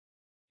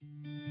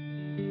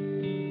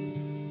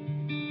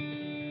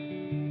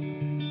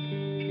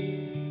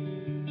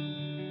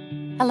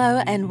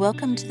Hello and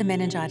welcome to the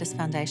Meningitis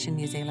Foundation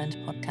New Zealand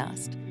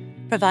podcast,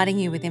 providing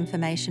you with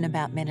information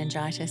about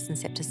meningitis and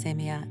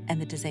septicemia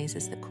and the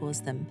diseases that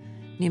cause them,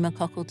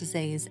 pneumococcal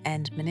disease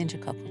and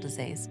meningococcal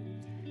disease.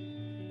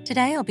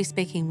 Today I'll be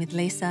speaking with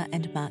Lisa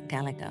and Mark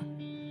Gallagher.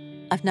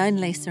 I've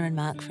known Lisa and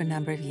Mark for a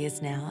number of years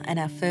now, and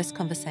our first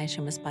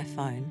conversation was by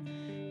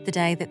phone, the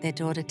day that their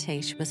daughter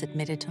Tish was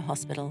admitted to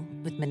hospital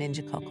with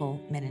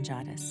meningococcal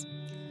meningitis.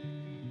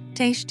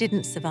 Tish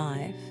didn't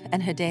survive,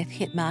 and her death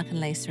hit Mark and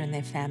Lisa and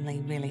their family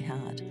really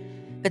hard,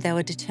 but they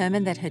were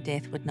determined that her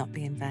death would not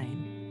be in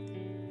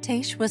vain.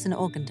 Tish was an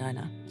organ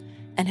donor,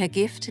 and her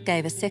gift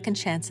gave a second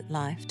chance at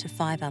life to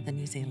 5 other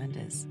New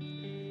Zealanders.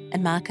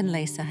 And Mark and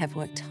Lisa have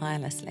worked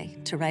tirelessly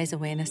to raise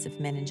awareness of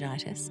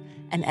meningitis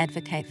and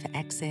advocate for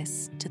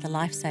access to the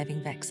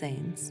life-saving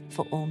vaccines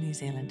for all New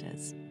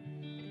Zealanders.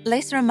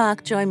 Lisa and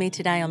Mark join me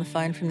today on the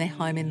phone from their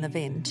home in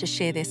Levin to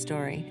share their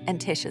story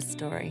and Tish's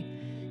story.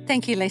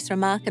 Thank you, Lisa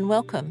and Mark, and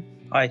welcome.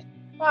 Hi.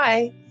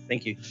 Hi.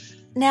 Thank you.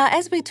 Now,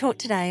 as we talk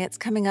today, it's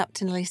coming up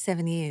to nearly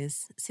 7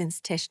 years since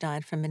Tish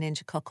died from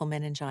meningococcal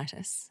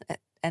meningitis.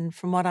 And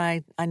from what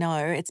I know,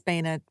 it's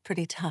been a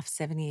pretty tough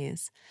 7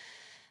 years.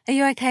 Are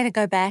you okay to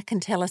go back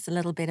and tell us a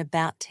little bit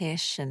about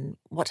Tish and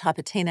what type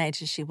of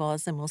teenager she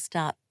was? And we'll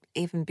start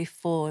even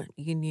before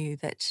you knew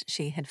that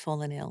she had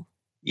fallen ill.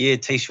 Yeah,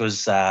 Tish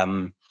was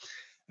a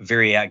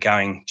very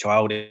outgoing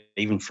child,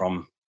 even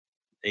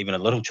a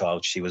little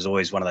child. She was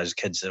always one of those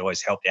kids that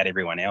always helped out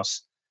everyone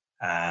else.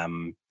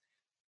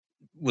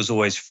 Was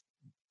always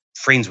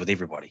friends with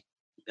everybody.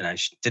 You know,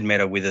 it didn't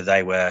matter whether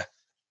they were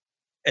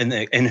in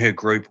her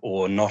group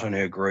or not in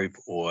her group,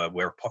 or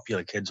were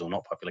popular kids or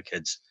not popular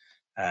kids.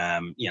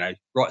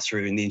 Right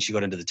through, and then she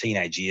got into the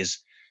teenage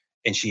years,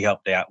 and she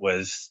helped out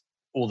with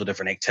all the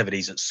different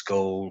activities at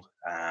school.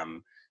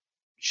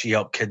 She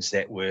helped kids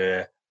that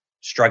were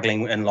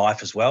struggling in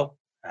life as well.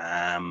 We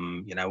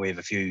have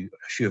a few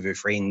of her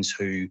friends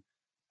who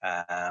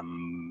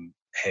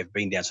have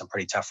been down some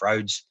pretty tough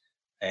roads,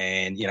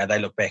 and they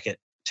look back at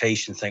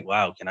Tish and think,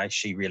 wow,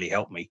 she really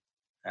helped me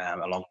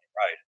along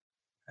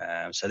that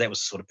road. So that was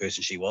the sort of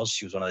person she was.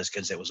 She was one of those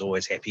kids that was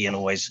always happy and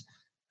always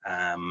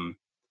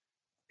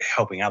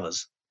helping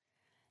others.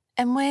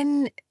 And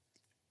when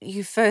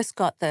you first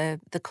got the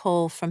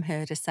call from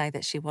her to say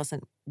that she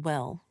wasn't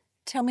well,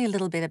 tell me a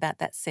little bit about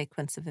that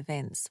sequence of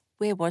events.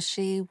 Where was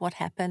she? What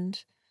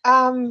happened?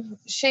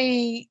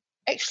 She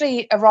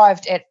actually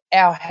arrived at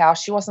our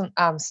house. She wasn't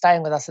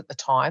staying with us at the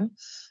time.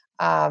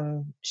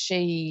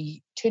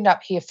 She turned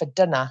up here for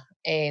dinner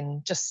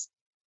and just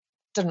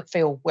didn't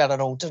feel well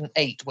at all, didn't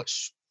eat,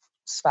 which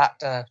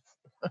sparked a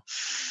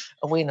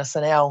awareness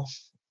in our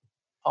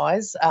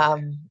eyes.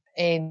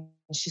 And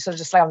she sort of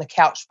just lay on the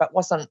couch, but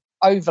wasn't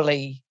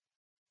overly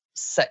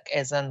sick,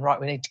 as in, right,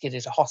 we need to get her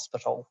to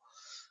hospital.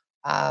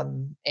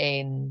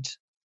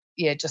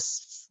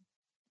 Just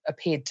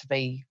appeared to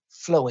be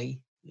fluey.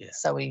 Yeah.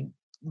 So we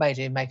made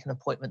her make an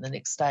appointment the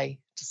next day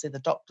to see the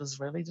doctors,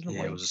 really, didn't we?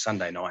 Yeah, it was a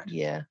Sunday night.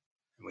 Yeah.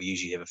 And we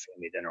usually have a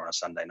family dinner on a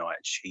Sunday night.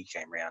 She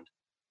came round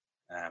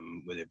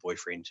with her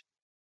boyfriend,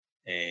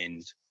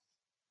 and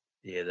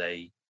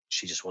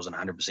she just wasn't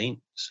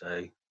 100%.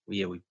 So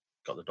we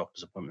got the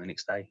doctor's appointment the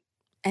next day.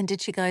 And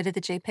did she go to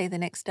the GP the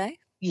next day?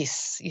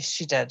 Yes,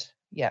 she did.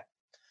 Yeah.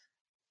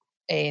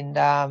 And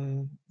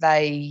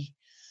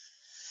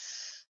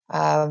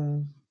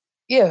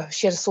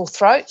she had a sore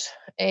throat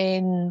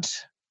and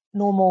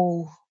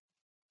normal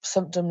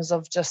symptoms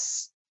of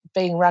just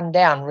being run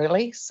down,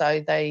 really.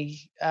 So they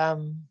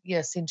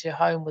sent her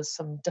home with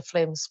some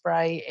Diflam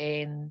spray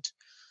and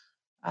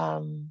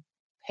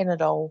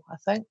Panadol, I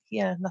think.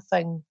 Yeah,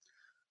 nothing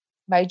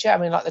major. I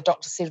mean, like the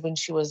doctor said, when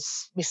she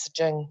was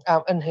messaging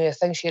in her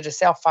thing, she had her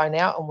cell phone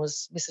out and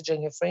was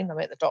messaging her friend. I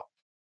met the doctor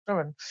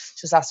and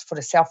she was asked to put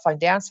her cell phone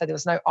down. So there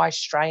was no eye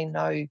strain,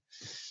 no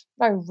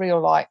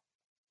real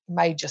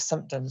major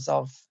symptoms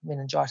of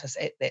meningitis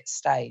at that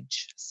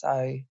stage.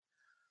 So,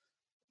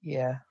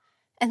 yeah.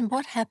 And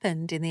what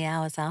happened in the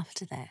hours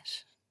after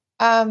that?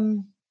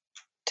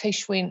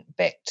 Tish went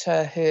back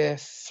to her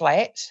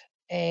flat,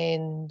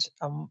 and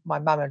my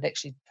mum had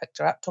actually picked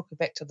her up, took her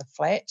back to the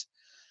flat,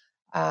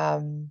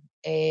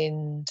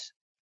 and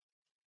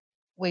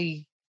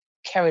we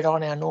carried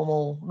on our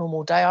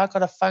normal day. I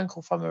got a phone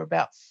call from her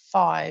about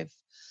 5,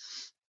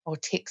 or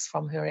text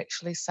from her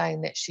actually,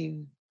 saying that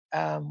she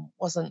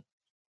wasn't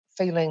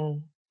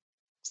feeling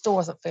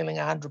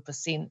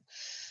 100%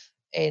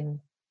 and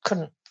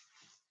couldn't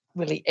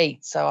really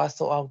eat. So I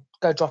thought I'll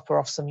go drop her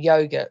off some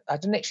yogurt. I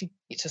didn't actually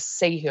get to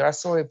see her. I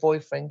saw her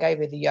boyfriend, gave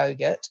her the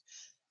yogurt,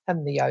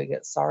 and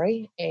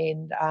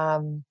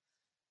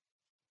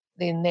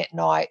then that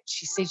night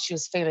she said she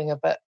was feeling a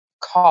bit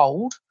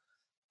cold.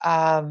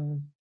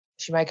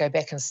 She may go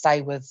back and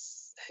stay with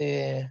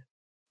her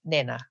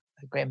nana,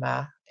 her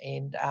grandma,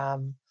 and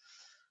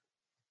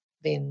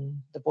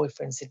then the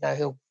boyfriend said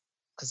no,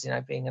 because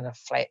being in a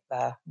flat,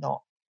 they're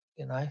not,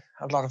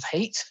 a lot of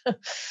heat.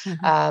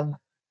 Mm-hmm.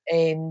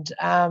 And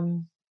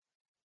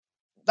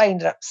they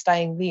ended up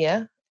staying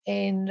there,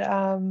 and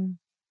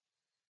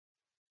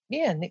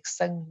next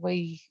thing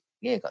we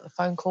got the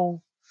phone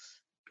call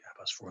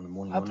 4:30 in the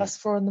morning.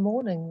 4:30 in the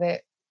morning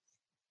that,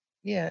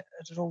 it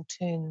had all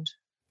turned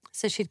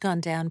So she'd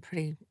gone down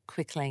pretty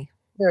quickly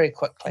very in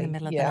quickly. the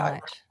middle of the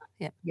night.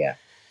 Yep. Yeah.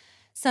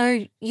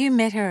 So you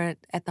met her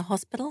at the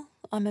hospital,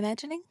 I'm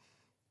imagining?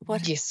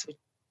 Yes.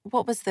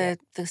 What was the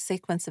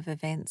sequence of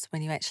events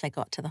when you actually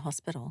got to the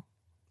hospital?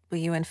 Were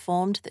you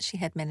informed that she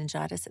had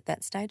meningitis at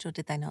that stage, or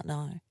did they not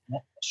know?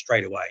 Not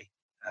straight away.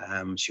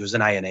 She was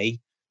in A&E.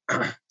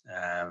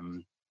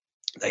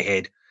 They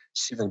had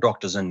several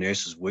doctors and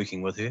nurses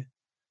working with her.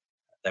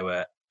 They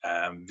were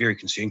very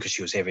concerned because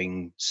she was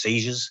having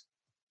seizures,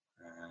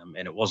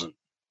 and it wasn't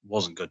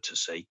good to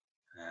see.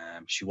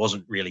 She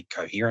wasn't really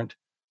coherent.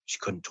 She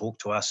couldn't talk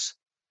to us.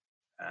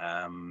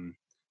 The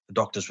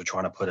doctors were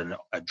trying to put in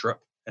a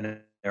drip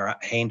in her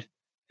hand,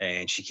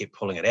 and she kept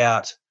pulling it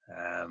out,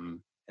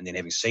 and then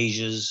having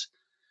seizures.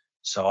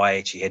 So I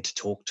actually had to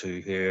talk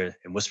to her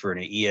and whisper in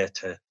her ear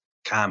to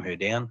calm her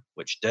down,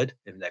 which did,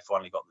 and they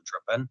finally got the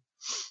drip in.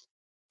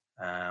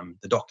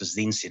 The doctors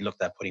then said, look,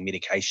 they're putting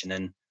medication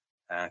in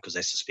because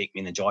they suspect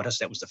meningitis.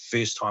 That was the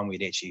first time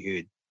we'd actually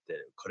heard that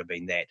it could have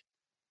been that.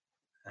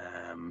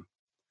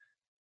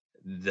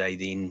 They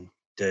then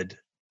did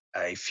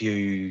a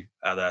few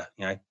other,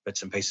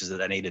 bits and pieces that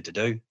they needed to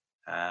do.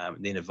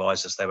 Then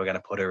advised us they were going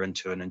to put her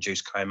into an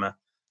induced coma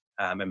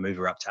and move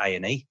her up to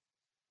A&E.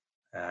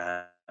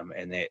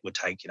 And that would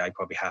take,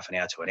 probably half an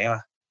hour to an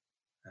hour.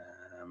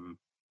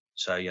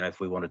 So, if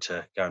we wanted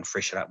to go and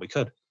freshen up, we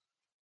could.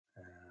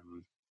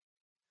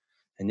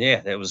 And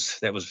that was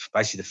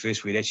basically the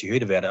first we'd actually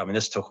heard about it. I mean,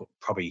 this took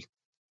probably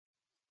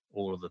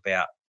all of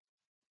about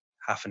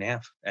half an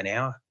hour.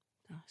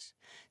 Gosh.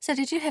 So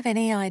did you have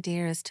any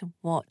idea as to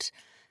what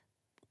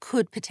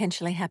could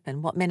potentially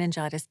happen, what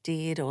meningitis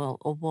did or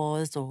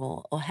was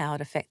or how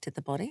it affected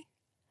the body?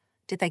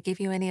 Did they give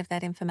you any of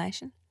that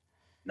information?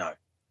 No.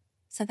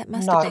 So that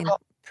must have been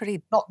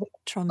pretty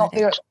traumatic. Not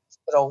there at the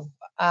hospital.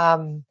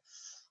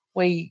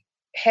 We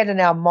had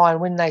in our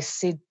mind when they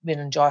said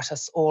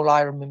meningitis, all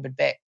I remembered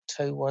back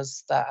to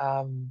was the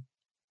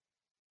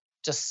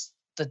just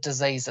the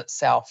disease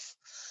itself.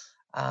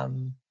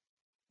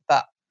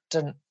 But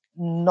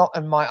not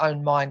in my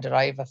own mind did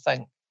I ever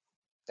think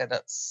that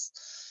it's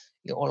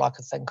all I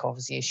could think of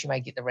is she may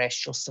get the rash,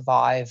 she'll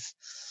survive.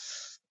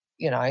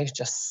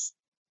 Mm-hmm.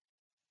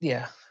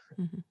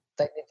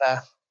 They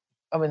never.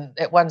 I mean,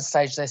 at one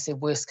stage they said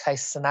worst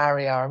case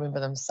scenario. I remember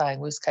them saying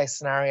worst case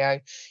scenario,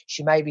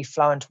 she may be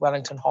flown to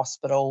Wellington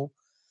Hospital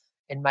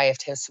and may have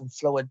to have some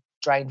fluid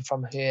drained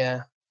from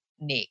her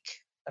neck.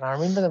 And I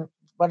remember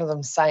one of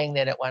them saying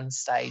that at one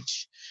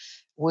stage,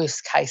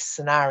 worst case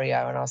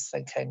scenario. And I was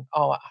thinking,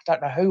 I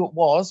don't know who it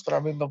was, but I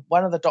remember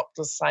one of the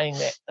doctors saying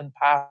that in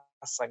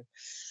passing.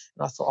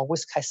 And I thought,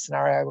 worst case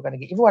scenario, we're going to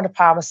get everyone to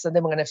Palmerston,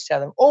 then we're going to have to tell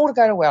them all to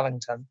go to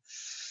Wellington.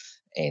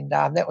 And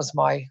that was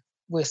my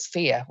worst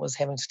fear, was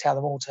having to tell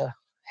them all to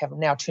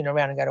now turn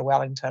around and go to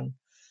Wellington.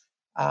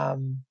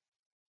 But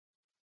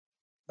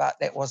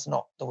that was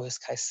not the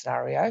worst case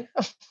scenario.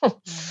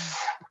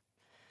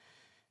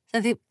 So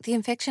the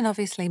infection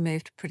obviously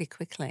moved pretty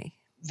quickly.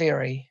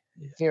 Very,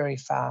 very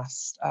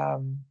fast.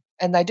 And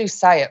they do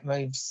say it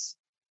moves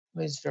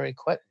very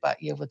quick, but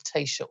with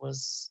Tish it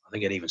was... I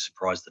think it even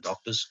surprised the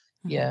doctors.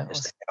 Yeah, it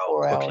was how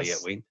quickly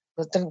it went.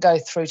 It didn't go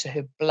through to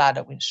her blood,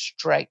 it went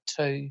straight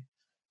to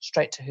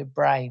her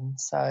brain.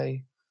 So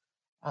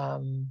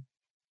how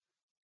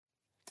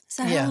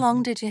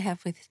long did you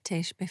have with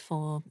Tish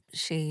before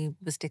she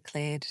was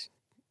declared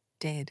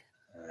dead?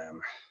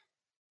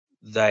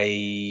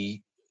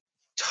 They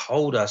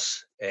told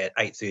us at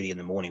 8:30 in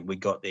the morning. We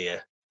got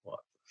there,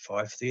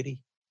 5:30?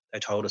 They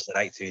told us at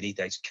 8:30.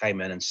 They came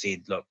in and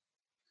said, look,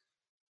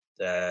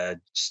 the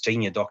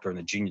senior doctor and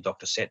the junior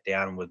doctor sat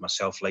down with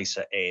myself,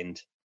 Lisa,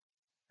 and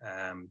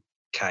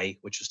Kay,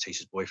 which was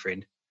Tish's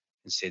boyfriend,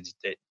 and said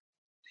that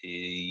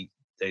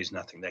there's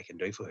nothing they can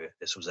do for her.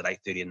 This was at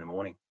 8:30 in the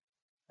morning.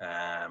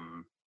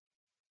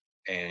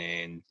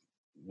 And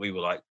we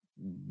were like,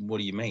 what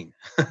do you mean?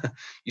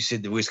 You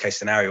said the worst case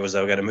scenario was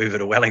they were going to move her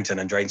to Wellington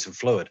and drain some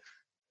fluid.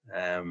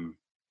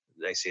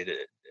 They said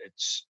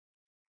it's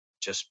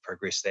just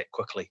progressed that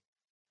quickly.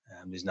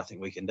 There's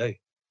nothing we can do.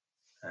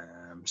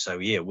 So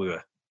we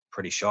were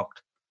pretty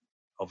shocked,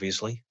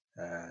 obviously.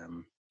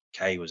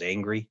 Kay was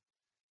angry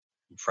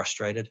and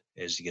frustrated,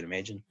 as you can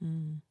imagine.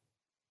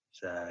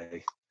 So,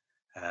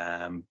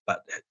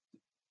 but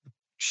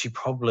she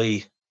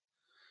probably,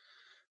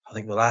 I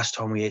think the last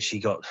time we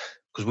actually got,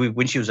 because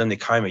when she was in the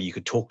coma, you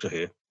could talk to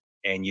her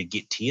and you'd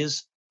get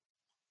tears.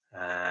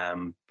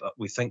 But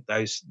we think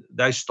those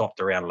stopped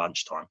around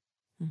lunchtime.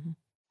 Mm-hmm.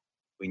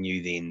 We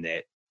knew then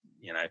that,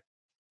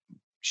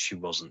 she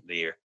wasn't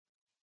there.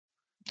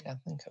 I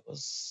think it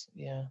was,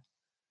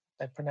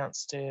 they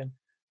pronounced her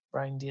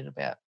brain dead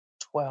about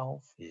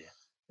 12. Yeah.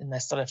 And they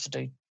still have to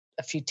do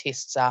a few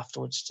tests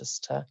afterwards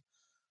just to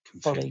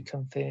fully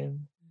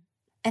confirm.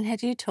 And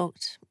had you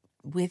talked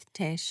with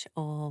Tish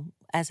or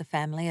as a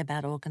family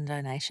about organ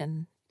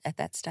donation at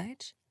that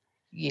stage?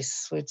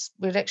 Yes,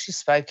 we'd actually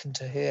spoken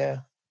to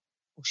her.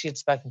 Well, she had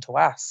spoken to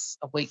us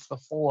a week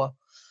before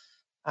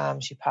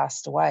She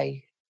passed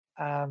away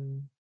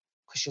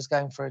because she was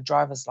going for a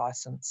driver's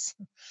license,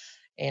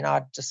 and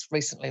I'd just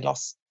recently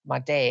lost my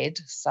dad.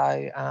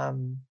 So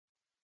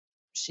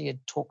she had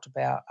talked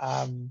about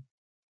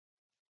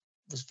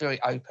was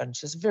very open.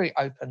 She was a very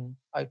open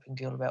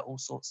girl about all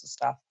sorts of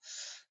stuff.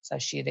 So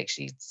she had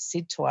actually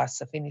said to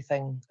us, if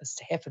anything is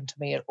to happen to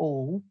me at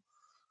all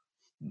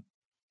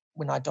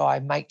when I die,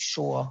 make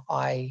sure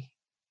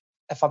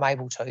if I'm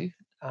able to,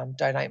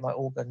 donate my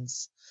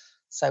organs.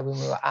 So when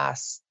we were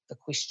asked the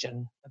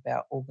question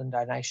about organ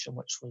donation,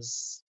 which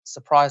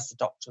surprised the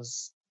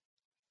doctors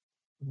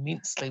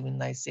immensely when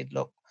they said,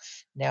 look,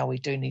 now we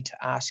do need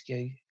to ask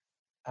you,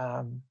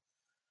 will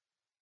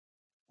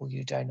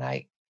you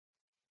donate?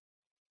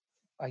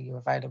 Are you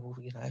available,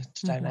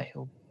 to donate?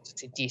 Who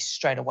said yes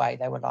straight away.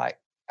 They were like,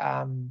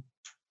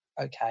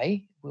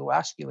 okay, we'll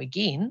ask you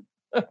again.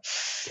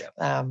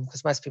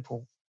 Because most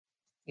people,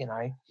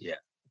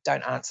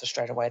 don't answer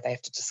straight away. They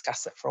have to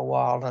discuss it for a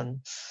while.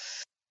 And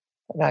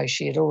no,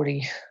 we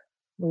already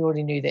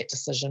knew that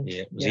decision.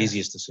 Yeah, it was the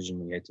easiest decision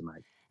we had to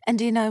make. And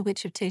do you know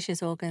which of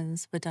Tisha's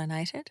organs were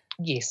donated?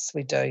 Yes,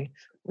 we do.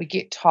 We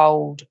get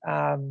told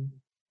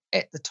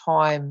at the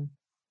time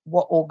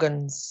what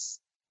organs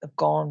have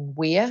gone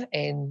where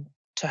and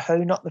to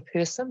who, not the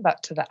person,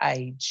 but to the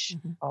age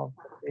of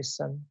the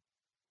person.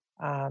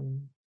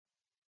 And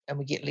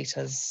we get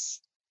letters.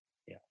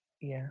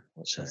 Yeah,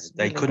 which is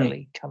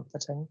really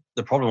comforting.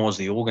 The problem was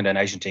the organ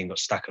donation team got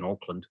stuck in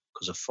Auckland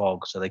because of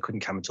fog, so they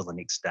couldn't come until the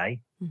next day,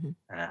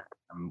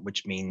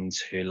 which means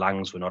her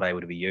lungs were not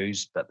able to be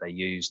used, but they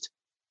used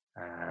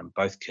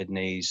both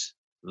kidneys,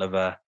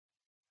 liver,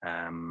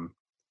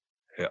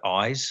 her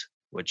eyes,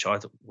 which I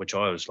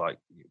was like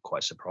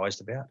quite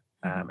surprised about,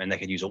 and they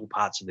could use all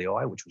parts of the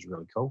eye, which was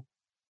really cool.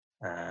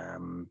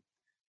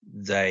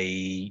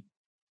 They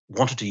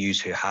wanted to use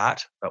her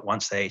heart, but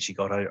once they actually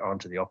got her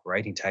onto the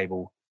operating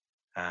table,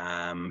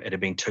 it had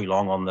been too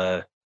long on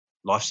the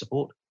life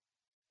support,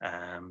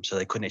 so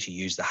they couldn't actually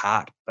use the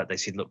heart. But they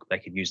said, look, they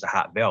could use the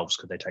heart valves.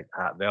 Could they take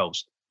the heart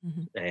valves?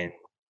 And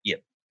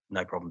yep,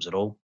 no problems at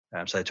all.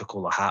 So they took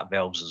all the heart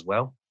valves as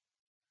well.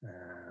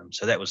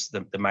 So that was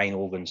the main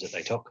organs that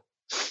they took.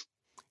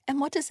 And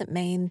what does it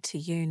mean to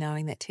you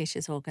knowing that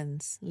Tisha's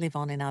organs live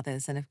on in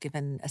others and have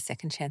given a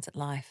second chance at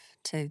life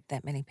to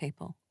that many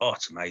people? Oh,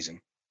 it's amazing.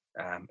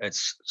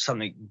 It's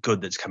something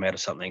good that's come out of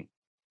something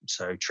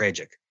so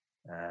tragic.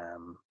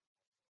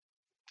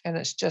 And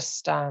it's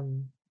just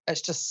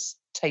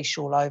Tish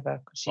all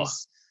over, because she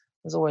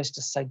was always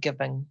just so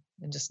giving,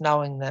 and just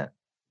knowing that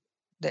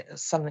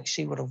is something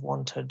she would have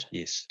wanted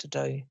to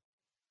do.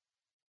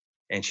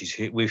 And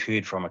we've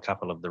heard from a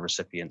couple of the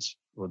recipients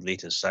with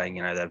letters saying,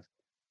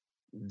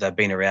 they've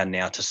been around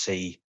now to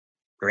see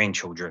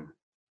grandchildren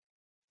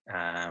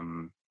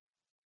that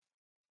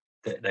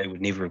they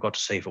would never have got to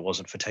see if it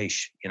wasn't for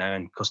Tish,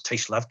 and because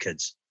Tish loved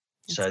kids.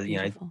 That's so,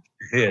 beautiful.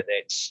 For her,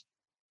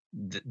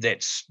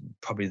 that's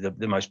probably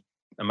the most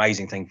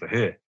amazing thing for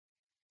her,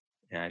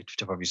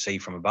 to probably see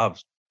from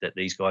above that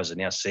these guys are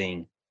now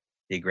seeing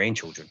their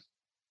grandchildren.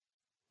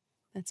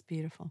 That's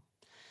beautiful.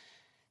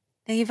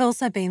 Now, you've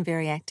also been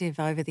very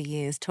active over the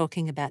years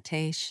talking about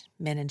Tish,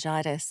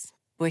 meningitis,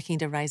 working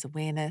to raise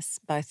awareness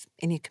both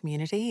in your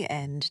community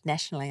and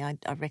nationally. I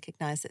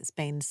recognise there's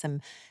been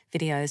some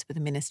videos with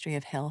the Ministry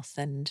of Health,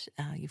 and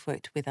you've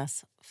worked with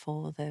us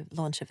for the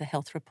launch of the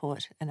health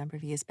report a number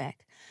of years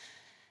back.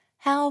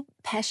 How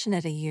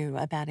passionate are you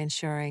about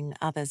ensuring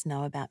others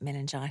know about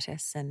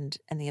meningitis and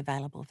the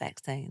available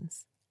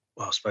vaccines?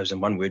 Well, I suppose in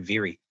one word,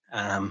 very.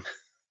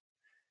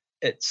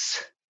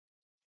 It's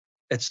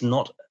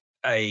not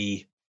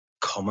a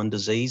common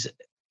disease.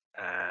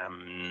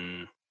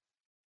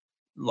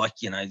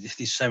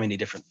 There's so many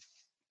different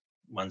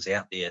ones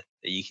out there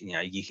that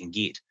you can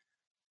get.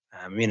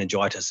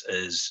 Meningitis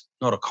is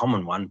not a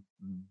common one,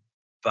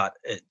 but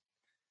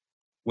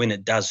when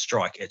it does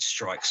strike, it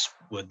strikes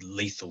with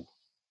lethal,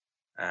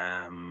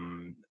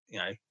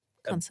 ability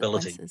and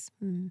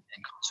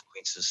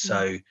consequences.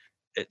 So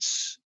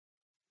it's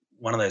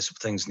one of those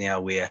things now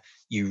where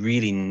you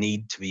really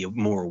need to be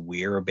more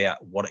aware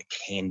about what it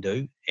can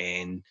do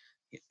and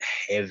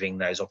having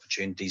those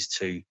opportunities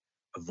to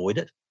avoid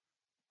it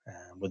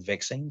with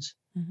vaccines.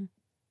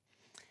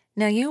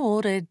 Now, you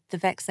ordered the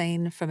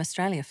vaccine from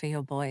Australia for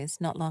your boys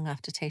not long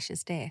after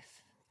Tisha's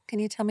death. Can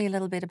you tell me a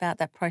little bit about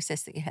that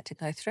process that you had to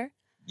go through?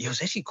 Yeah, it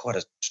was actually quite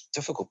a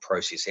difficult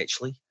process,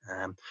 actually.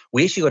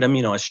 We actually got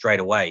immunised straight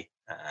away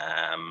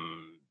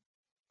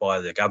by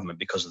the government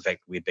because of the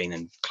fact that we'd been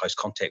in close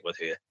contact with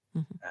her. It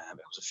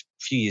was a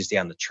few years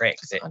down the track.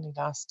 It only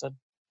lasted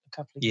a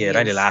couple of years. Yeah, it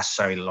only lasts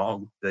so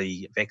long,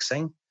 the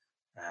vaccine.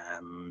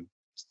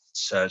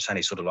 So it's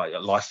only sort of like a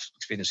life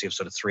expectancy of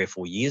sort of 3 or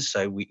 4 years.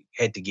 So we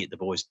had to get the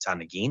boys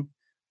done again,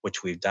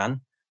 which we've done.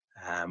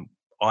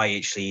 I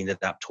actually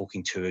ended up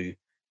talking to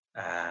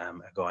a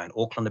guy in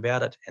Auckland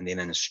about it, and then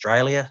in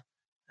Australia,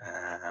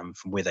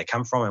 from where they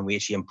come from, and we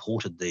actually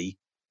imported the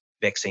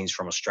vaccines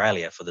from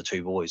Australia for the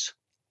 2 boys.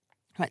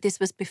 Right, this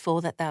was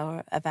before that they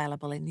were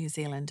available in New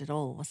Zealand at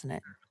all, wasn't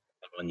it?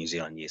 In New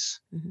Zealand, yes.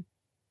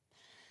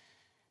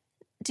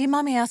 Do you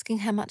mind me asking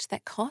how much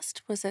that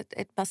cost?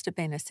 It must have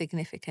been a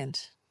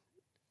significant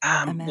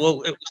amount.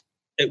 Well,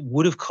 it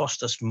would have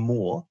cost us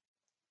more,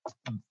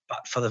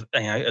 but for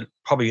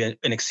probably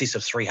in excess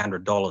of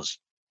 $300,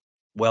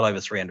 well over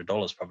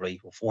 $300 probably,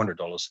 or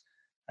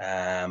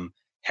 $400.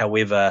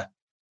 However,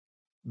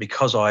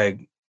 because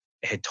I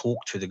had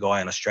talked to the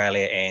guy in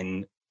Australia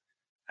and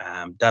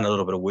done a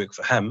little bit of work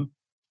for him,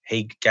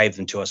 he gave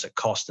them to us at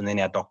cost, and then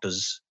our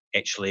doctors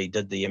actually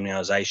did the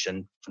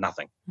immunisation for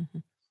nothing. Mm-hmm.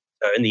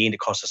 So in the end, it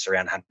cost us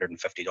around $150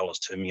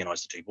 to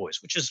immunise the two boys,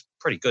 which is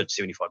pretty good,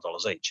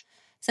 $75 each.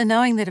 So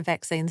knowing that a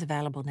vaccine's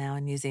available now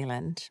in New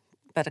Zealand,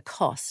 but a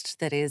cost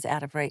that is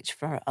out of reach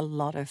for a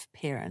lot of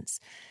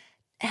parents,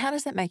 how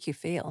does that make you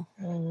feel?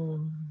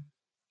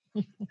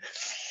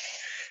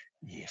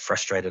 Yeah,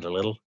 frustrated a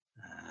little.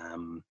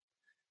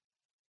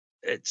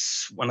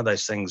 It's one of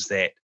those things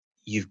that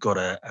you've got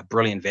a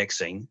brilliant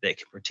vaccine that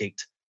can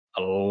protect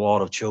a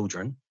lot of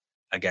children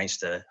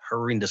against a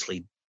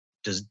horrendously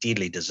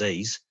deadly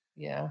disease.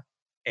 Yeah.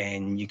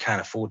 And you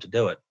can't afford to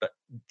do it, but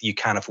you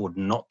can't afford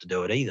not to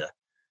do it either.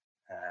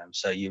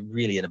 So you're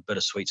really in a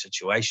bittersweet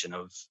situation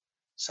of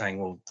saying,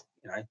 well,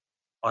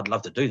 I'd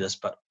love to do this,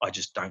 but I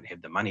just don't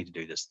have the money to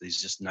do this.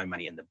 There's just no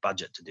money in the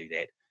budget to do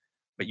that.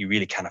 But you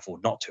really can't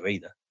afford not to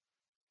either.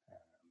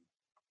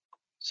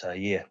 So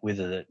yeah,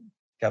 whether the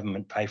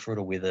government pay for it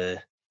or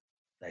whether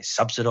they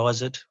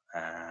subsidise it,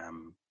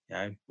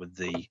 with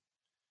the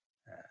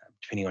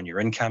depending on your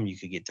income, you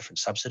could get different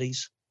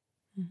subsidies.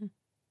 Mm-hmm.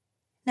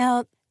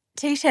 Now,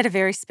 Tish had a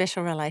very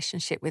special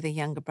relationship with her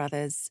younger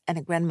brothers and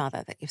a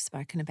grandmother that you've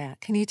spoken about.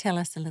 Can you tell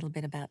us a little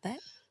bit about that?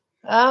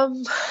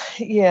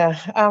 Yeah.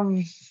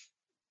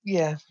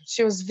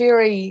 She was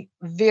very,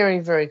 very,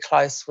 very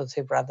close with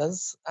her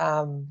brothers.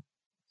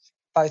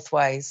 Both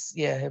ways.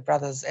 Yeah, her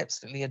brothers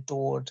absolutely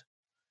adored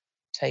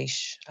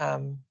Tish.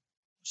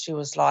 She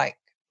was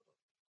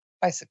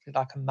basically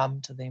like a mum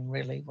to them,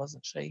 really,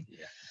 wasn't she?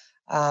 Yeah.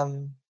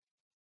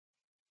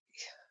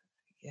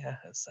 Yeah,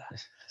 it's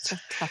a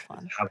tough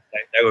one.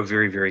 They were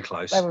very, very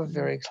close. They were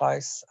very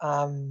close.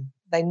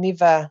 They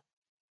never.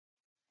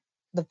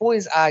 The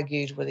boys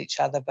argued with each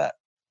other, but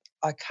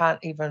I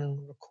can't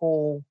even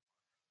recall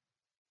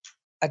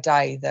a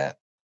day that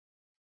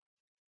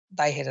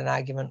they had an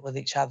argument with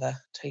each other.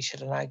 Tish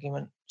had an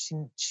argument.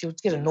 She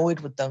would get annoyed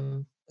with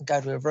them and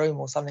go to her room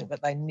or something,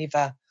 but they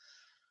never.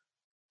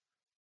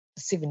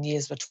 7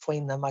 years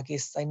between them, I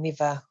guess they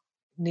never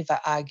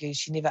argued.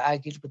 She never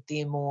argued with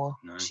them, or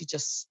no. she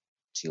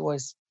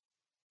always.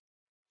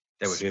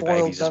 They were her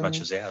babies them. As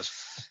much as ours.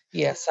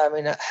 Yeah, so I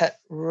mean, it hit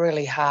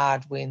really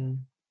hard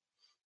when.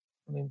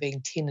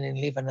 Being 10 and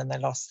 11, and they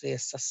lost their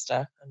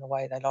sister in a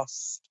way. They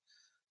lost,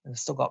 and they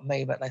still got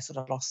me, but they sort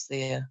of lost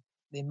their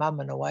mum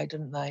in a way,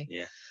 didn't they?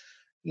 Yeah.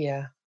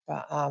 Yeah,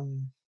 but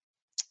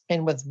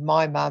and with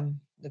my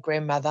mum, the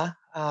grandmother,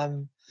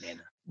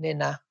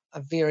 Nana, a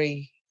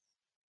very,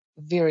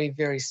 very,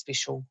 very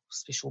special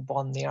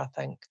bond there. I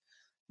think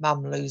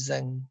mum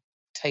losing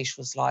Tish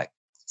was like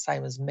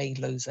same as me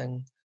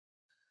losing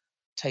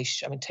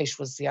Tish. Tish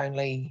was the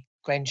only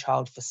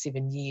grandchild for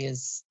 7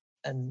 years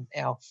in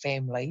our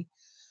family.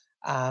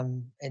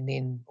 And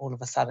then all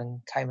of a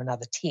sudden came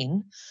another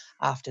 10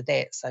 after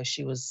that. So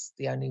she was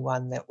the only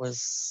one that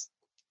was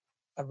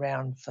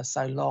around for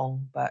so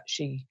long, but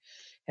she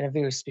had a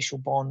very special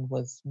bond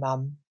with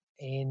mum,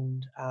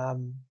 and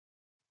they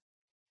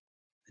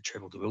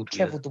travelled the world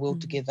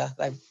together.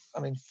 For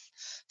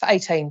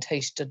 18,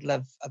 Tish did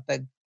live a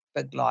big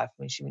life.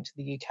 She went to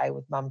the UK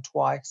with mum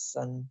twice,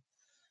 and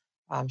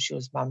she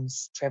was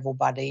mum's travel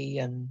buddy,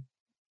 and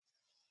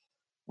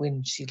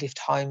when she left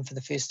home for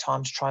the first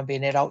time to try and be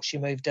an adult, she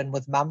moved in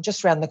with mum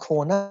just around the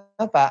corner.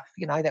 But,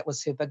 that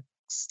was her big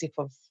step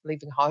of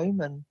leaving home.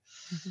 And,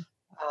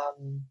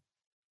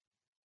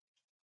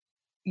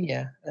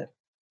 a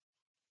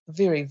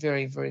very,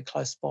 very, very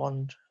close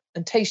bond.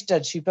 And Tish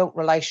did. She built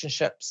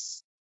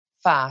relationships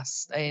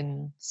fast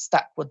and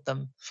stuck with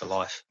them. For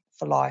life.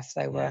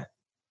 They were,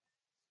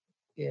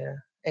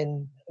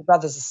 And her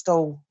brothers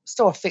are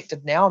still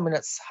affected now.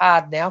 It's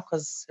hard now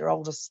because her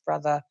oldest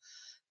brother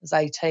is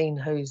 18,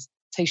 who's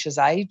Tisha's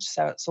age,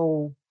 so it's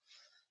all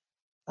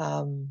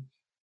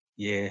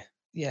he's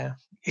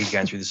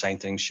going through the same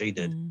thing she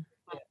did.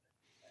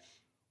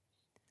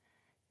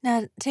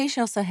 Now, Tish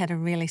also had a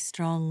really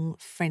strong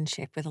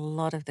friendship with a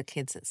lot of the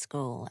kids at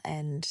school,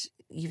 and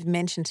you've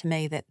mentioned to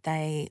me that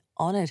they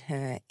honoured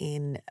her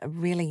in a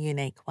really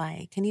unique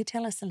way. Can you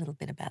tell us a little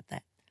bit about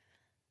that?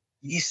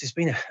 Yes, there's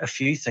been a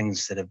few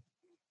things that have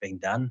been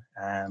done.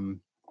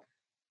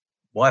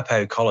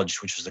 Waipoua College,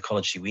 which was the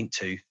college she went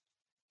to,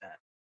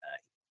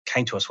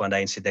 came to us one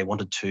day and said they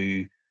wanted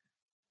to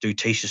do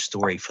Tish's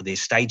story for their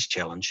stage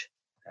challenge,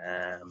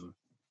 and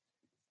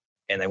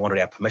they wanted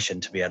our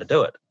permission to be able to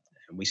do it.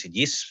 And we said,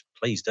 yes,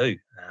 please do.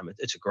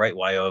 It's a great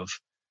way of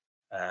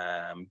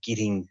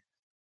getting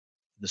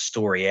the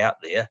story out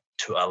there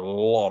to a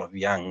lot of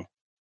young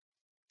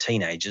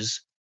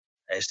teenagers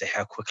as to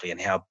how quickly and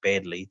how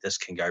badly this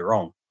can go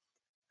wrong.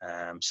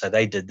 So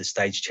they did the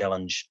stage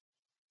challenge.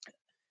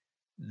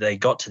 They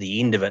got to the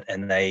end of it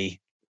and they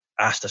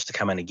asked us to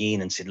come in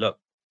again and said, look,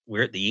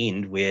 we're at the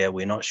end where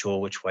we're not sure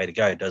which way to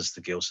go. Does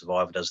the girl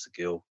survive or does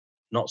the girl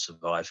not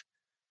survive?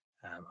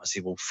 I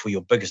said, well, for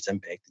your biggest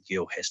impact, the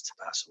girl has to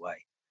pass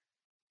away.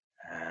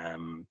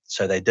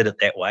 So they did it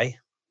that way.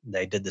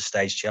 They did the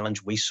stage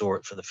challenge. We saw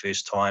it for the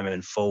first time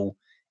in full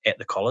at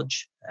the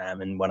college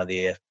in one of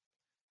their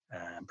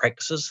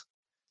practices.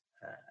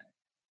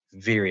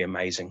 Very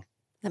amazing.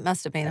 That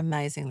must have been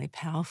amazingly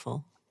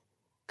powerful. Oh,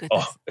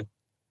 Goodness. it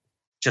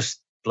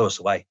just blew us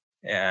away.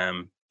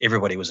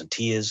 Everybody was in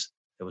tears.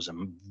 It was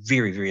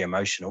very, very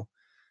emotional.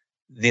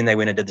 Then they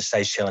went and did the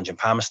stage challenge in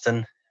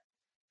Palmerston,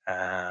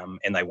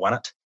 and they won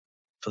it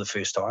for the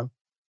first time,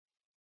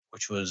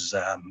 which was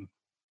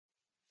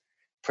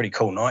pretty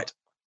cool night.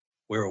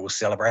 We were all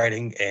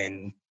celebrating,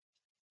 and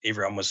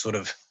everyone was sort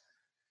of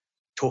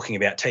talking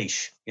about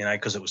Tish,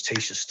 because it was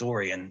Tish's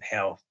story and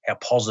how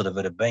positive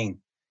it had been.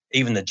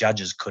 Even the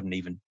judges couldn't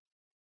even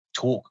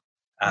talk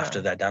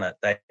after they'd done it.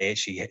 They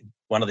actually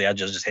one of the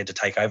judges had to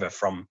take over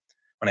from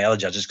one of the other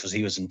judges because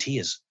he was in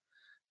tears.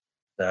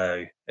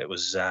 So it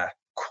was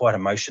quite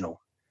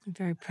emotional. A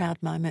very proud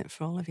moment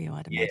for all of you,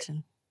 I'd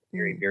imagine.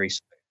 Very, very.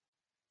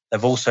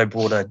 They've also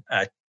brought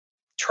a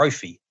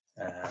trophy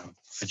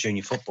for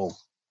junior football.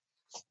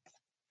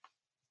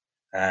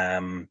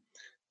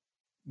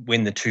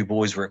 When the two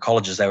boys were at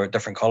colleges, they were at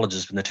different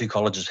colleges, and the two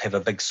colleges have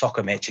a big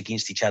soccer match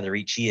against each other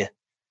each year.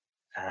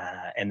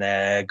 And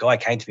the guy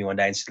came to me one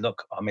day and said,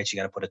 look, I'm actually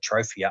going to put a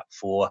trophy up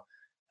for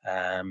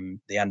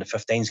the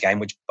under-15s game,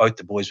 which both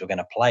the boys were going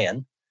to play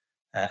in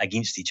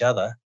against each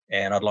other,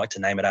 and I'd like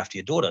to name it after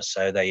your daughter.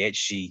 So they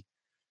actually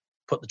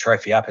put the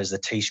trophy up as the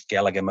Tish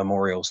Gallagher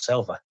Memorial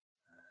Silver,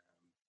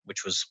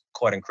 which was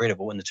quite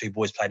incredible, and the two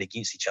boys played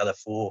against each other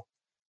for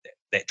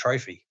that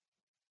trophy.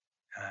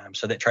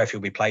 So that trophy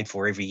will be played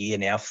for every year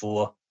now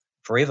for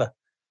forever.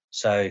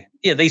 So,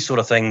 yeah, these sort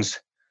of things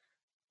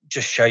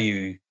just show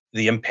you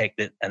the impact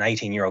that an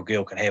 18-year-old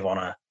girl can have on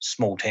a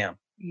small town.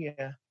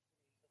 Yeah.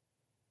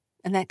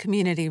 And that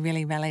community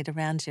really rallied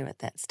around you at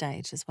that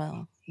stage as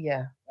well.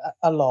 Yeah,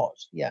 a lot,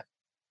 yeah.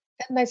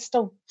 And they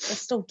still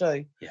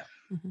do. Yeah.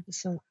 Mm-hmm.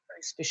 There's some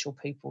very special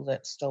people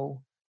that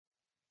still...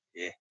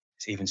 Yeah,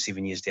 it's even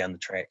 7 years down the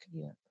track.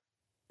 Yeah.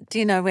 Do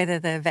you know whether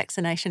the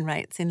vaccination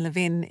rates in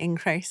Levin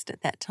increased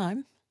at that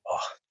time? Oh,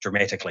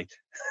 dramatically.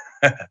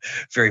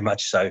 Very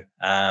much so.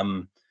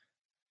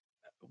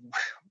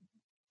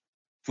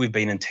 We've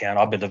been in town.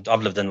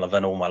 I've lived in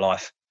Levin all my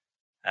life,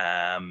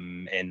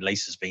 and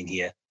Lisa's been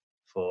here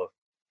for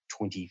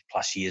 20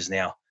 plus years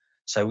now.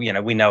 So,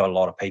 we know a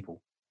lot of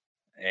people.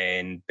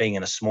 And being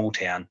in a small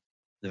town,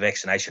 the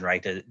vaccination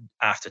rate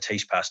after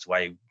Tish passed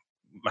away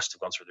must have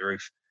gone through the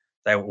roof.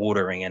 They were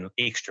ordering in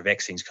extra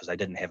vaccines because they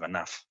didn't have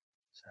enough.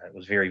 So it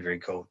was very, very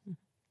cool.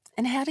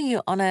 And how do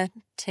you honour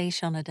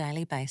Tish on a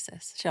daily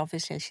basis?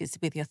 She's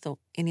with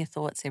in your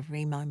thoughts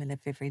every moment of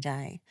every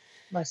day.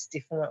 Most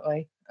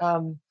definitely.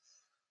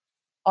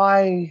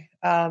 I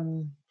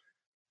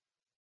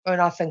when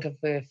I think of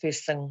her,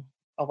 first thing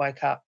I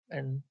wake up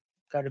and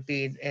go to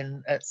bed,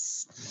 and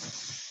it's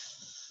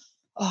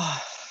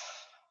I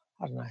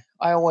don't know.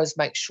 I always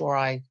make sure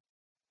I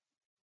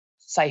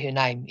say her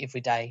name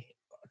every day,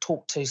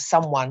 talk to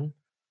someone,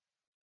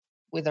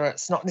 whether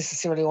it's not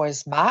necessarily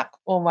always Mark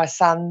or my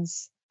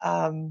sons.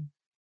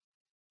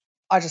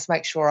 I just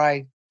make sure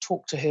I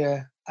talk to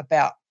her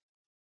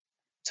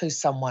to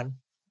someone,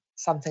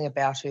 something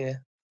about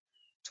her,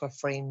 to a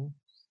friend.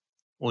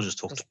 Or just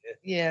talk to her.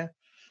 Yeah.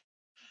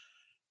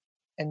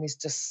 And there's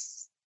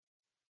just,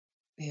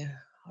 I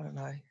don't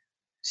know.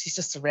 She's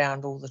just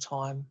around all the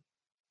time.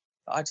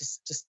 But I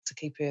just to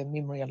keep her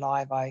memory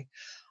alive, I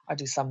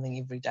do something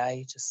every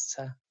day just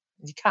to...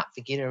 You can't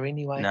forget her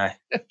anyway. No.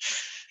 You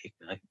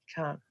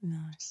can't. No.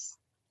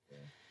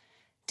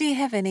 Do you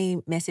have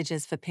any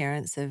messages for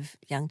parents of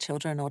young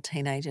children or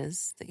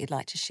teenagers that you'd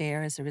like to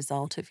share as a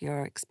result of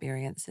your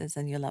experiences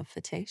and your love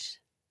for Tish?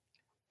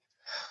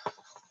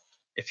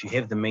 If you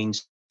have the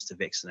means to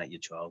vaccinate your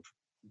child,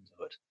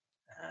 do it.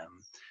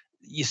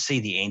 You see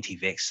the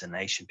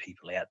anti-vaccination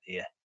people out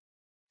there,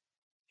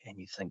 and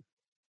you think,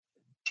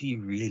 do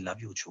you really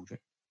love your children?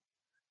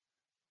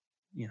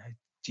 Do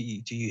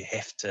you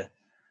have to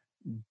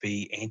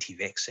be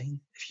anti-vaccine?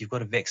 If you've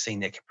got a vaccine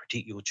that can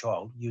protect your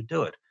child, you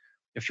do it.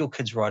 If your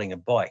kid's riding a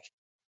bike,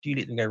 do you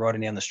let them go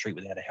riding down the street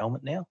without a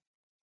helmet now?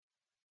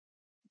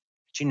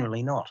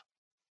 Generally not.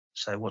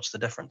 So what's the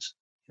difference?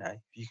 If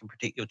you can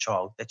protect your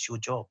child, that's your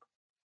job.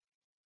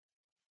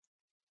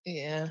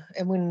 Yeah,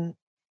 and when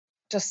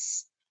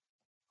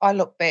I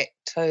look back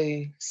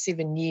to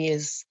 7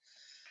 years,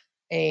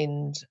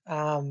 and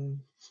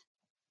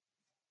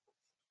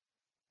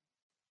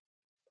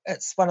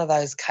it's one of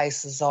those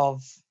cases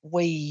of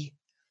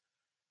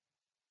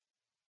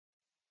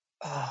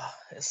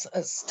it's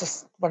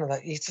just one of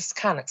the... you just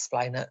can't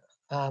explain it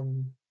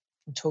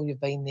until you've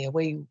been there.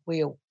 We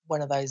are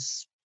one of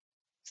those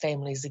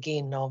families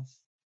again of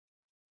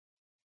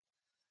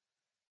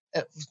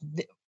it's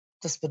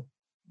the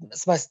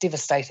most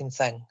devastating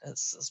thing.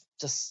 It's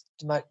just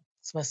the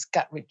most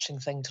gut-wrenching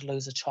thing to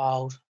lose a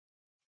child,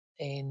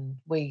 and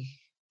we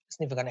It's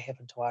never going to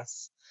happen to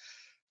us.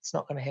 It's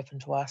not going to happen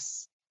to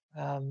us.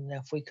 Now,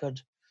 if we could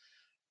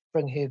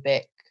bring her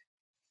back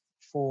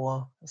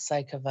for the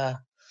sake of a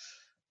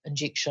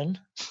injection,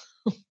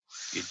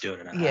 You'd do it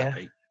in a yeah,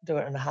 heartbeat. do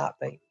it in a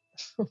heartbeat.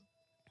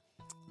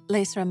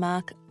 Lisa and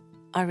Mark,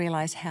 I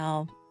realise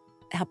how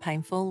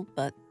painful,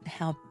 but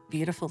how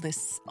beautiful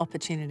this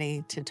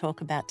opportunity to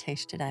talk about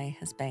Tish today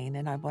has been.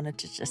 And I wanted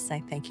to just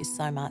say thank you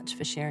so much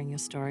for sharing your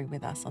story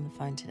with us on the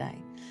phone today.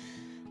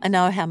 I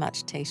know how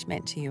much Tish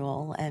meant to you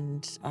all,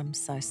 and I'm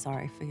so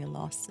sorry for your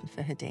loss and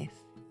for her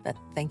death. But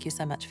thank you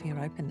so much for your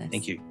openness.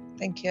 Thank you.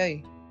 Thank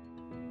you.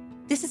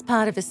 This is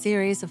part of a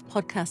series of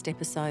podcast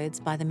episodes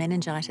by the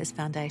Meningitis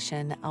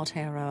Foundation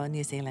Aotearoa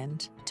New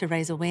Zealand to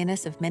raise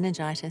awareness of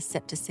meningitis,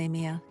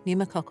 septicemia,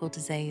 pneumococcal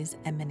disease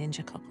and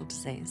meningococcal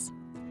disease.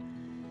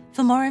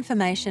 For more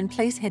information,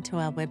 please head to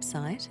our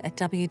website at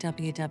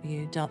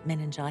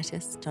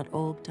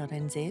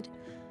www.meningitis.org.nz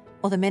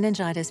or the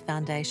Meningitis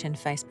Foundation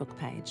Facebook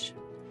page.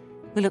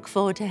 We look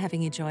forward to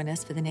having you join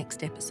us for the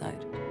next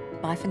episode.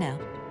 Bye for now.